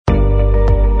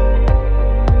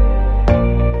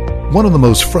One of the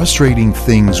most frustrating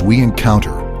things we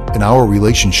encounter in our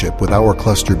relationship with our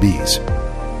cluster Bs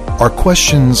are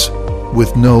questions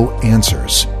with no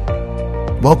answers.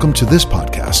 Welcome to this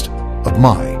podcast of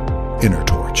My Inner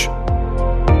Torch.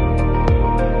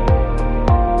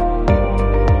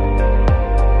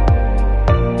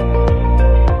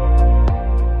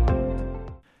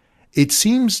 It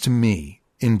seems to me,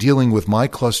 in dealing with my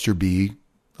cluster B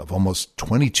of almost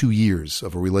 22 years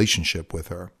of a relationship with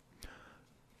her,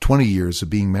 20 years of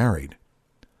being married,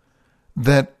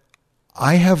 that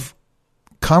I have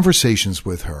conversations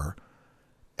with her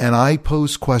and I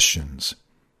pose questions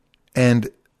and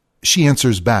she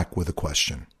answers back with a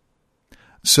question.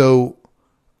 So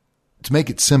to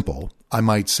make it simple, I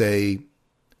might say,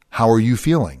 "How are you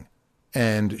feeling?"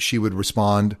 And she would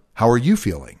respond, "How are you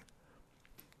feeling?"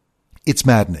 It's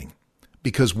maddening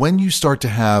because when you start to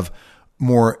have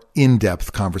more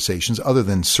in-depth conversations other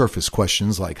than surface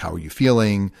questions like how are you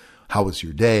feeling, how was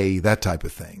your day, that type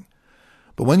of thing.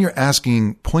 But when you're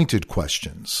asking pointed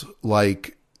questions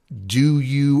like, do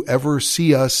you ever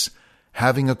see us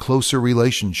having a closer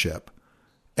relationship?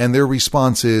 And their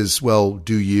response is, well,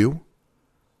 do you?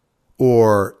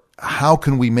 Or how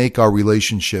can we make our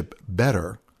relationship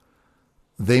better?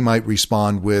 They might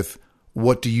respond with,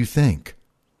 what do you think?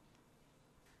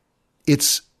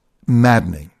 It's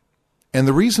maddening. And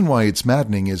the reason why it's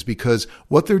maddening is because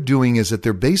what they're doing is that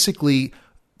they're basically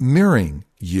mirroring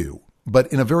you, but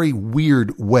in a very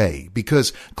weird way,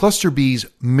 because cluster Bs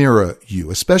mirror you,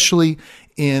 especially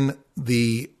in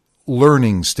the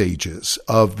learning stages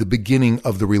of the beginning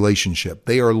of the relationship.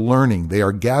 They are learning, they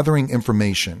are gathering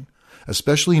information,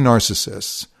 especially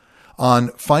narcissists, on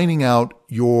finding out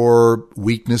your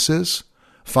weaknesses,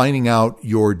 finding out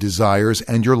your desires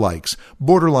and your likes.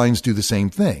 Borderlines do the same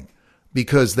thing.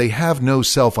 Because they have no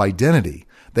self-identity.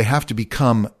 They have to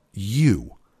become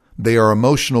you. They are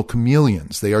emotional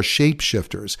chameleons. They are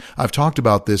shapeshifters. I've talked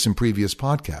about this in previous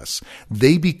podcasts.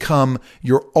 They become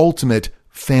your ultimate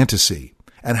fantasy.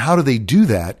 And how do they do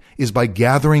that is by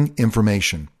gathering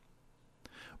information.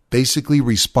 Basically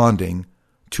responding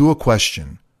to a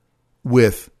question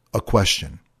with a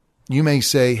question. You may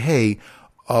say, hey,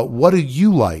 what do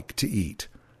you like to eat?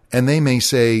 And they may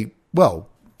say, well,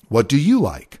 what do you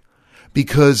like?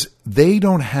 Because they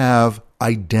don't have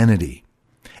identity.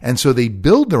 And so they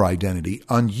build their identity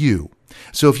on you.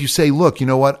 So if you say, look, you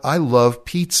know what? I love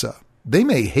pizza. They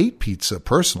may hate pizza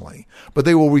personally, but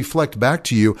they will reflect back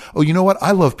to you, oh, you know what?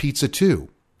 I love pizza too.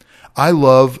 I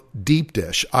love deep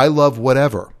dish. I love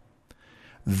whatever.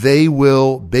 They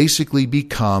will basically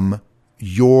become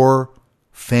your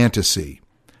fantasy.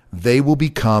 They will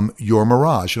become your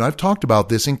mirage. And I've talked about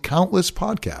this in countless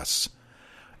podcasts.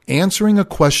 Answering a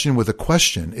question with a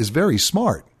question is very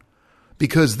smart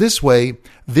because this way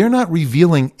they're not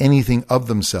revealing anything of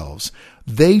themselves.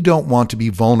 They don't want to be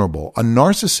vulnerable. A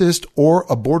narcissist or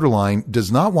a borderline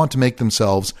does not want to make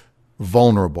themselves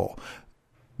vulnerable.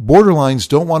 Borderlines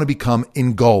don't want to become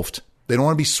engulfed. They don't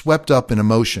want to be swept up in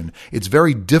emotion. It's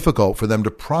very difficult for them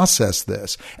to process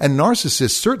this. And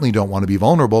narcissists certainly don't want to be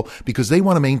vulnerable because they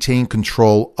want to maintain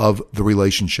control of the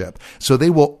relationship. So they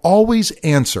will always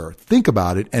answer, think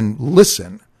about it, and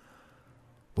listen,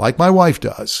 like my wife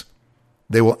does.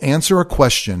 They will answer a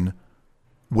question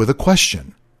with a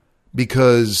question.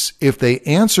 Because if they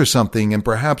answer something and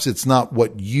perhaps it's not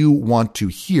what you want to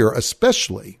hear,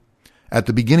 especially at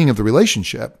the beginning of the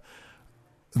relationship,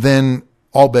 then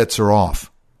all bets are off.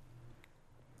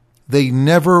 They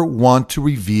never want to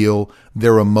reveal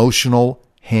their emotional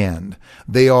hand.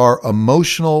 They are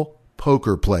emotional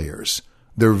poker players.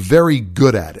 They're very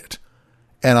good at it.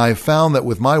 And I found that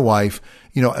with my wife,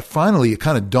 finally it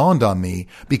kind of dawned on me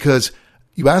because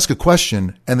you ask a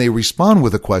question and they respond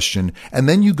with a question and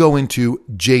then you go into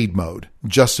jade mode,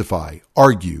 justify,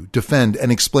 argue, defend,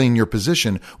 and explain your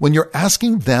position when you're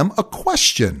asking them a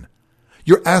question.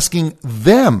 You're asking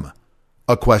them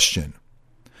a question.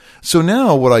 So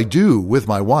now what I do with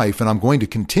my wife, and I'm going to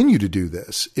continue to do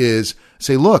this, is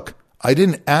say, look, I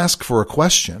didn't ask for a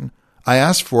question. I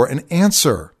asked for an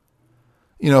answer.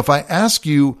 If I ask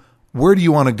you, where do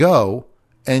you want to go?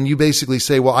 And you basically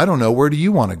say, well, I don't know. Where do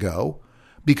you want to go?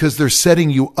 Because they're setting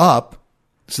you up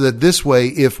so that this way,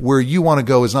 if where you want to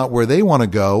go is not where they want to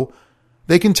go,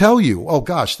 they can tell you, oh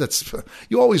gosh,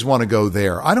 you always want to go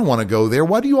there. I don't want to go there.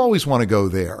 Why do you always want to go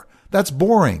there? That's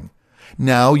boring.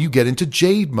 Now you get into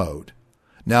jade mode.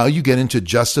 Now you get into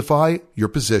justify your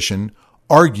position,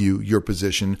 argue your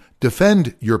position,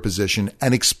 defend your position,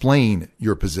 and explain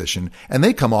your position. And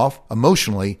they come off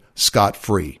emotionally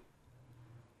scot-free.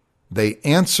 They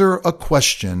answer a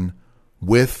question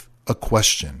with a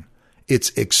question.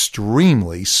 It's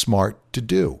extremely smart to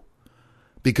do.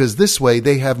 because this way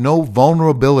they have no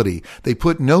vulnerability. They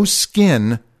put no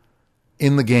skin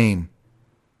in the game.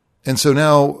 And so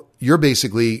now you're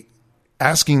basically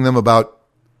asking them about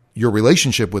your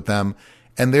relationship with them,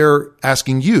 and they're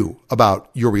asking you about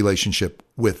your relationship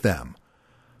with them.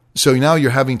 So now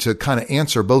you're having to kind of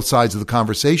answer both sides of the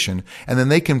conversation, and then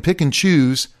they can pick and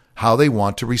choose how they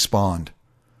want to respond.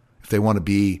 If they want to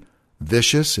be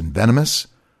vicious and venomous,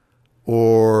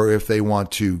 or if they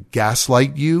want to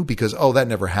gaslight you because, oh, that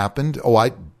never happened. Oh,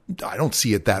 I don't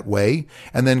see it that way.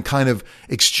 And then kind of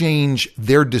exchange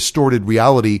their distorted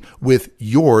reality with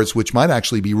yours, which might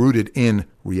actually be rooted in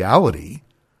reality.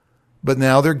 But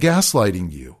now they're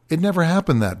gaslighting you. It never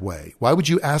happened that way. Why would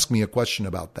you ask me a question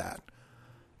about that?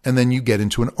 And then you get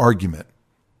into an argument.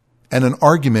 And an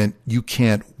argument you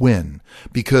can't win,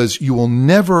 because you will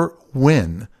never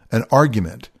win an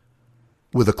argument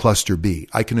with a cluster B.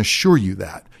 I can assure you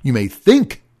that. You may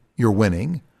think you're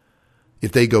winning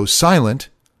if they go silent,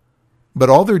 but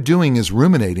all they're doing is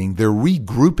ruminating, they're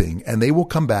regrouping, and they will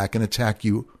come back and attack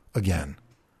you again.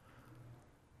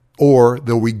 Or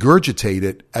they'll regurgitate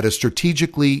it at a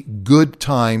strategically good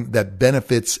time that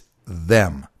benefits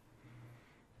them.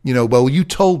 Well, you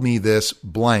told me this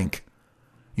blank.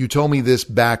 You told me this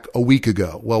back a week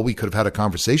ago. Well, we could have had a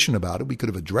conversation about it. We could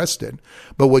have addressed it.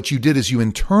 But what you did is you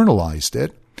internalized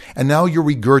it, and now you're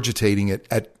regurgitating it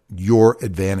at your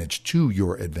advantage, to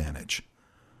your advantage.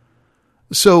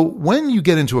 So when you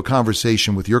get into a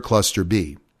conversation with your cluster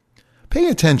B, pay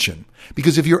attention,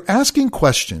 because if you're asking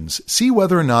questions, see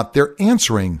whether or not they're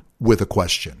answering with a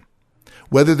question,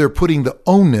 whether they're putting the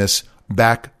onus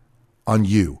back on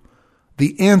you,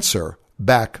 the answer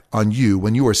back on you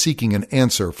when you are seeking an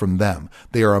answer from them.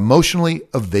 They are emotionally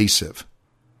evasive.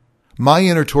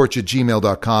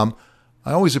 myinnertorch@gmail.com.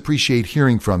 I always appreciate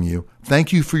hearing from you.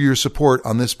 Thank you for your support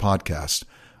on this podcast.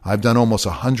 I've done almost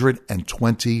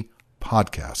 120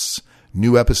 podcasts.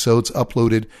 New episodes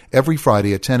uploaded every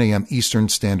Friday at 10 a.m. Eastern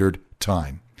Standard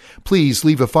Time. Please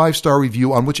leave a 5-star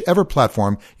review on whichever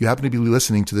platform you happen to be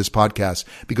listening to this podcast,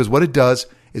 because what it does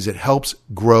is it helps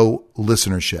grow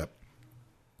listenership.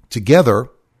 Together,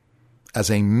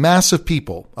 as a mass of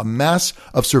people, a mass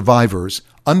of survivors,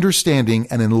 understanding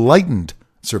and enlightened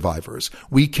survivors,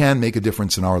 we can make a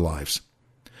difference in our lives.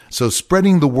 So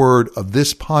spreading the word of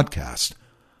this podcast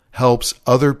helps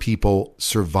other people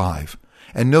survive.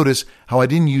 And notice how I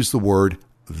didn't use the word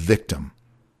victim,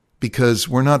 because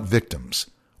we're not victims.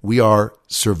 We are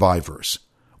survivors.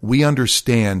 We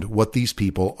understand what these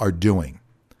people are doing.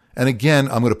 And again,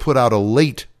 I'm going to put out a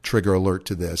late trigger alert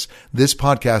to this. This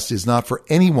podcast is not for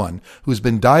anyone who's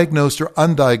been diagnosed or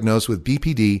undiagnosed with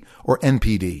BPD or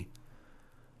NPD.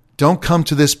 Don't come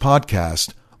to this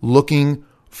podcast looking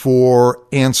for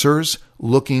answers,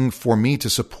 looking for me to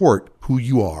support who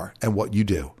you are and what you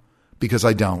do, because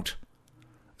I don't.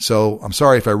 So I'm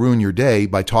sorry if I ruin your day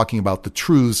by talking about the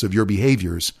truths of your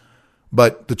behaviors,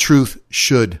 but the truth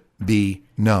should be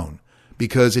known,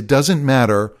 because it doesn't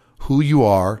matter who you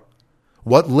are,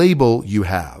 what label you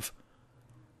have.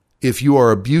 If you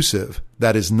are abusive,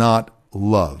 that is not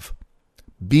love.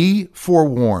 Be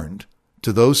forewarned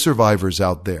to those survivors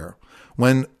out there.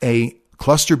 When a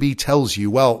cluster B tells you,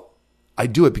 well, I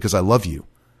do it because I love you.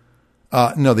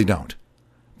 No, they don't.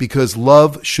 Because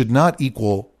love should not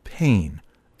equal pain.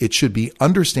 It should be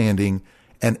understanding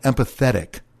and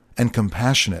empathetic and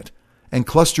compassionate. And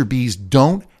cluster Bs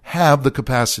don't have the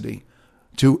capacity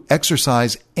to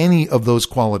exercise any of those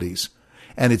qualities.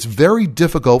 And it's very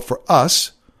difficult for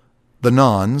us, the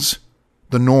nons,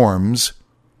 the norms,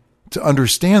 to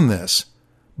understand this.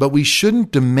 But we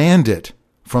shouldn't demand it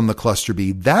from the cluster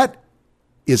B. That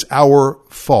is our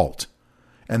fault.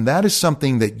 And that is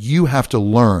something that you have to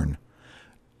learn.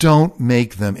 Don't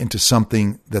make them into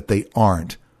something that they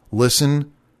aren't.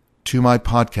 Listen to my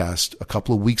podcast a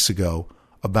couple of weeks ago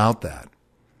about that.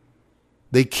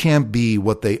 They can't be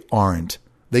what they aren't.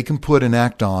 They can put an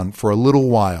act on for a little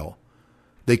while.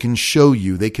 They can show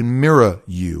you. They can mirror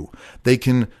you. They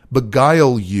can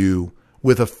beguile you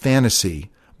with a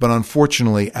fantasy. But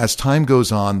unfortunately, as time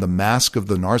goes on, the mask of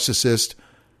the narcissist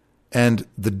and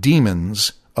the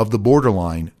demons of the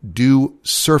borderline do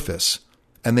surface,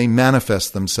 and they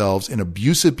manifest themselves in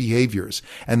abusive behaviors.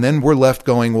 And then we're left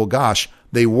going, well, gosh,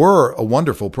 they were a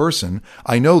wonderful person.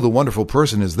 I know the wonderful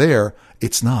person is there.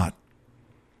 It's not.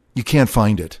 You can't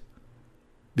find it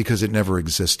because it never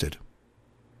existed.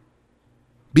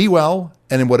 Be well,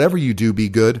 and in whatever you do, be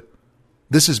good.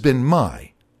 This has been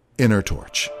my Inner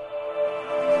Torch.